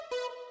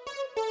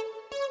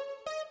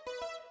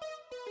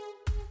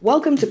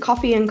Welcome to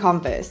Coffee and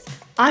Converse.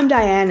 I'm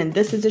Diane, and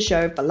this is a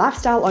show for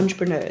lifestyle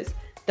entrepreneurs,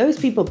 those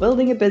people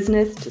building a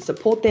business to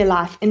support their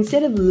life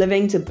instead of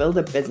living to build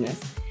a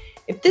business.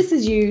 If this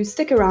is you,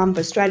 stick around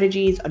for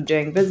strategies on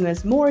doing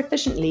business more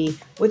efficiently,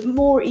 with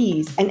more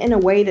ease, and in a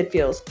way that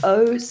feels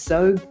oh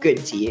so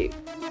good to you.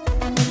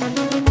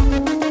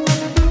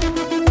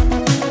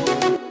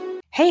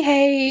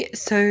 Hey,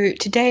 so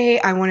today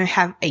I want to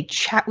have a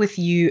chat with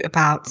you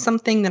about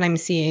something that I'm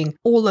seeing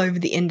all over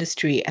the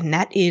industry, and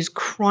that is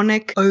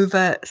chronic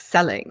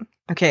overselling.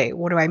 Okay,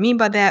 what do I mean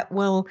by that?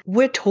 Well,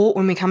 we're taught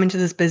when we come into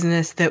this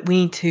business that we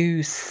need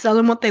to sell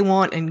them what they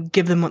want and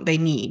give them what they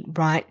need,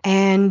 right?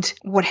 And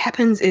what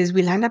happens is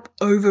we land up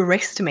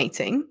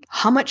overestimating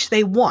how much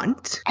they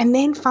want and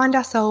then find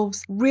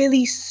ourselves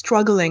really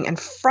struggling and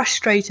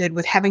frustrated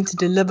with having to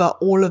deliver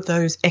all of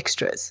those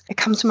extras. It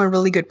comes from a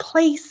really good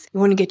place.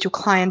 You want to get your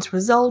clients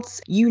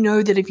results. You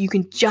know that if you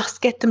can just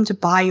get them to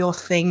buy your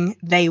thing,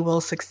 they will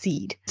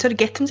succeed. So to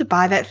get them to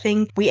buy that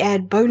thing, we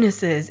add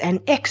bonuses and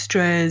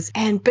extras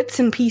and bits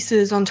and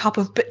pieces on top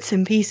of bits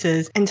and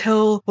pieces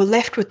until we're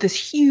left with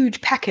this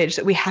huge package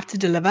that we have to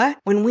deliver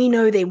when we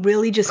know they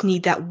really just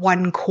need that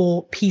one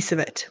core piece of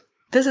it.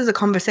 This is a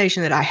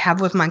conversation that I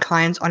have with my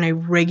clients on a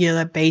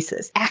regular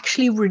basis,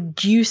 actually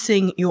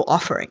reducing your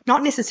offering.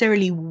 Not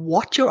necessarily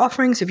what you're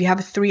offering. So if you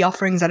have 3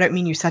 offerings, I don't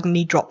mean you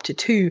suddenly drop to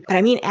 2, but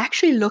I mean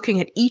actually looking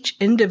at each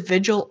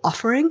individual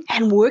offering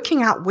and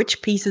working out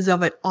which pieces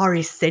of it are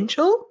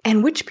essential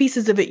and which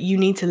pieces of it you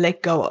need to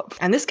let go of.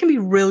 And this can be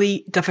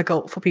really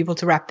difficult for people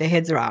to wrap their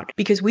heads around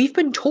because we've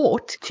been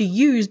taught to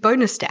use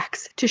bonus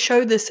stacks to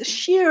show this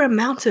sheer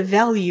amount of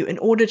value in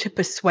order to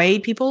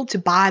persuade people to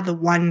buy the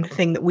one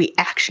thing that we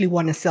actually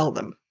want to sell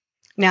them.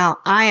 Now,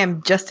 I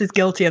am just as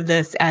guilty of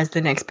this as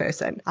the next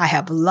person. I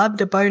have loved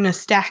a bonus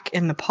stack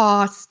in the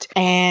past,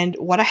 and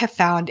what I have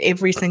found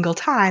every single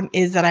time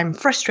is that I'm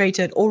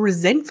frustrated or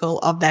resentful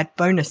of that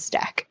bonus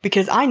stack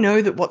because I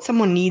know that what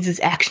someone needs is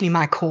actually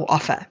my core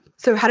offer.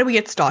 So how do we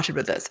get started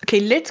with this?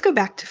 Okay, let's go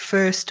back to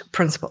first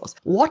principles.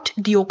 What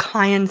do your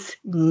clients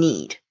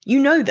need? You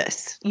know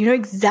this. You know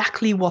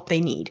exactly what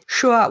they need.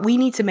 Sure, we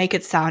need to make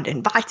it sound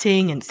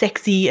inviting and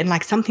sexy and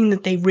like something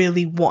that they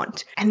really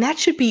want. And that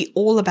should be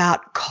all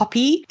about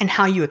copy and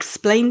how you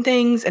explain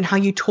things and how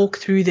you talk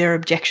through their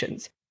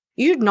objections.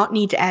 You do not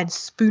need to add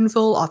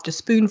spoonful after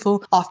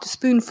spoonful after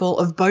spoonful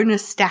of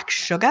bonus stack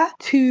sugar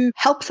to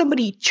help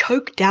somebody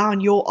choke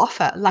down your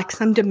offer like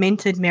some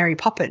demented Mary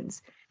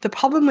Poppins. The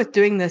problem with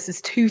doing this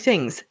is 2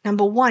 things.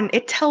 Number 1,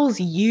 it tells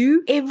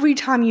you every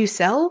time you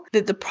sell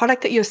that the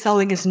product that you're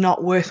selling is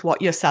not worth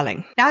what you're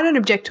selling. Now, I don't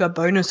object to a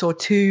bonus or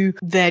 2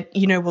 that,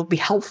 will be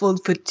helpful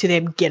to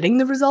them getting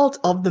the result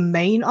of the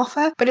main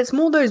offer, but it's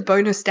more those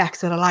bonus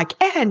stacks that are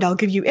like, and I'll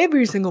give you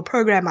every single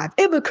program I've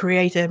ever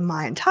created in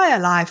my entire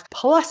life,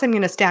 plus I'm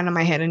going to stand on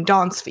my head and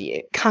dance for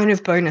you, kind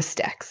of bonus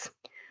stacks.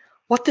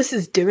 What this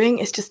is doing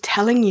is just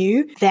telling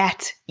you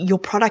that your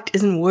product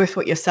isn't worth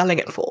what you're selling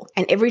it for.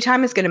 And every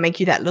time it's going to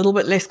make you that little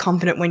bit less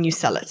confident when you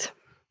sell it.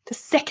 The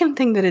second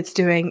thing that it's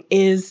doing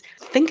is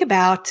think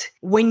about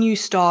when you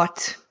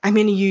start, I'm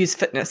going to use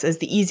fitness as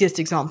the easiest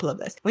example of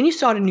this. When you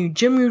start a new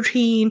gym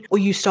routine or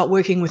you start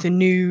working with a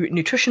new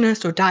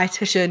nutritionist or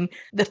dietitian,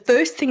 the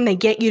first thing they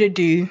get you to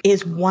do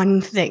is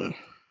one thing.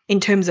 In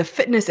terms of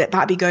fitness, it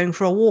might be going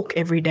for a walk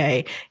every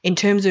day. In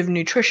terms of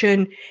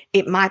nutrition,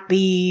 it might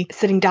be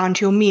sitting down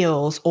to your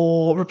meals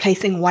or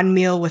replacing one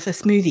meal with a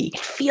smoothie.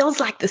 It feels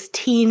like this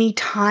teeny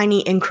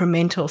tiny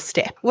incremental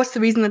step. What's the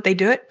reason that they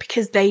do it?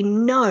 Because they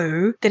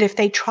know that if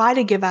they try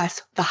to give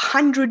us the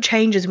 100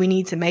 changes we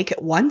need to make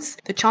at once,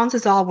 the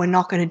chances are we're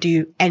not going to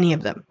do any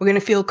of them. We're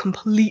going to feel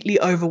completely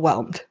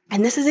overwhelmed.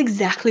 And this is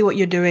exactly what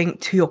you're doing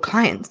to your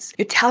clients.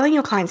 You're telling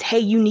your clients, hey,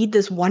 you need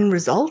this one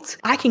result.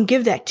 I can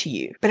give that to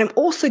you, but I'm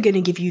also going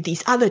to give you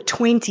these other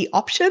 20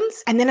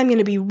 options. And then I'm going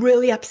to be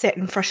really upset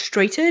and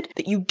frustrated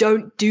that you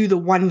don't do the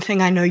one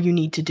thing I know you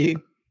need to do.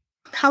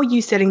 How are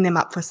you setting them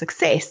up for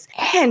success?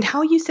 And how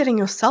are you setting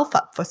yourself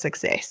up for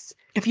success?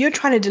 If you're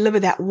trying to deliver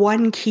that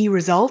one key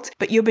result,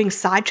 but you're being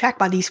sidetracked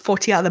by these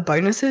 40 other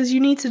bonuses you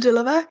need to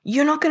deliver,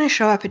 you're not going to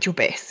show up at your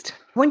best.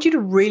 I want you to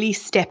really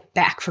step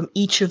back from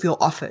each of your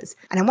offers.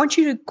 And I want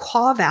you to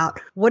carve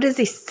out what is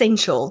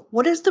essential,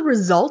 what is the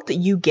result that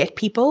you get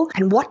people,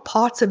 and what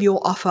parts of your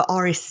offer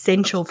are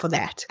essential for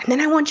that. And then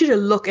I want you to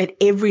look at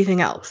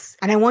everything else.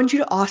 And I want you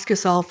to ask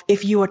yourself,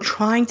 if you are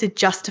trying to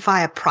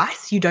justify a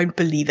price you don't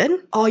believe in,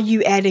 are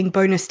you adding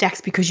bonus stacks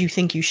because you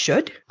think you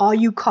should? Are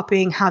you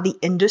copying how the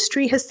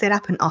industry has set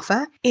up an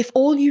offer? If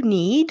all you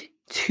need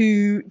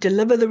to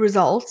deliver the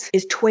results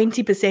is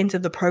 20%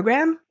 of the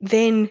program,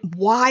 then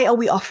why are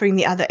we offering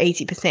the other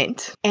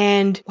 80%?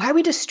 And why are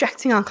we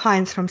distracting our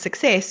clients from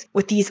success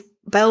with these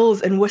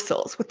bells and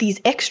whistles, with these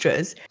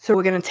extras. So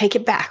we're going to take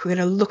it back. We're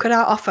going to look at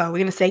our offer. We're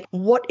going to say,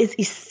 what is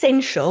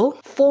essential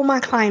for my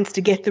clients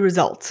to get the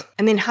result?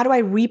 And then how do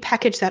I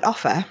repackage that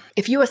offer?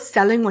 If you are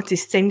selling what's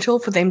essential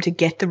for them to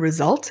get the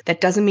result,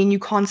 that doesn't mean you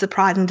can't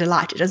surprise and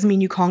delight. It doesn't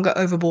mean you can't go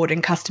overboard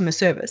in customer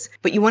service.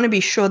 But you want to be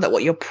sure that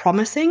what you're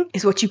promising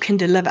is what you can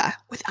deliver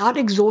without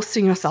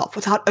exhausting yourself,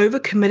 without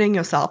overcommitting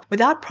yourself,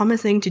 without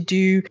promising to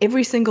do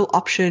every single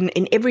option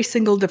in every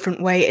single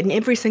different way, in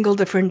every single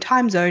different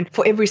time zone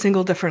for every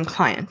single different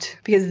client.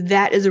 Because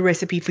that is a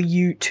recipe for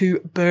you to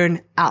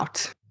burn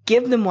out.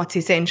 Give them what's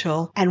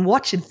essential and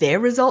watch their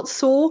results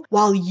soar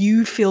while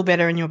you feel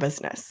better in your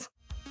business.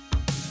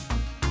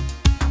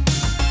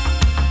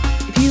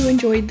 If you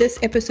enjoyed this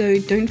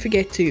episode, don't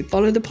forget to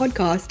follow the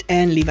podcast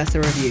and leave us a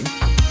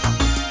review.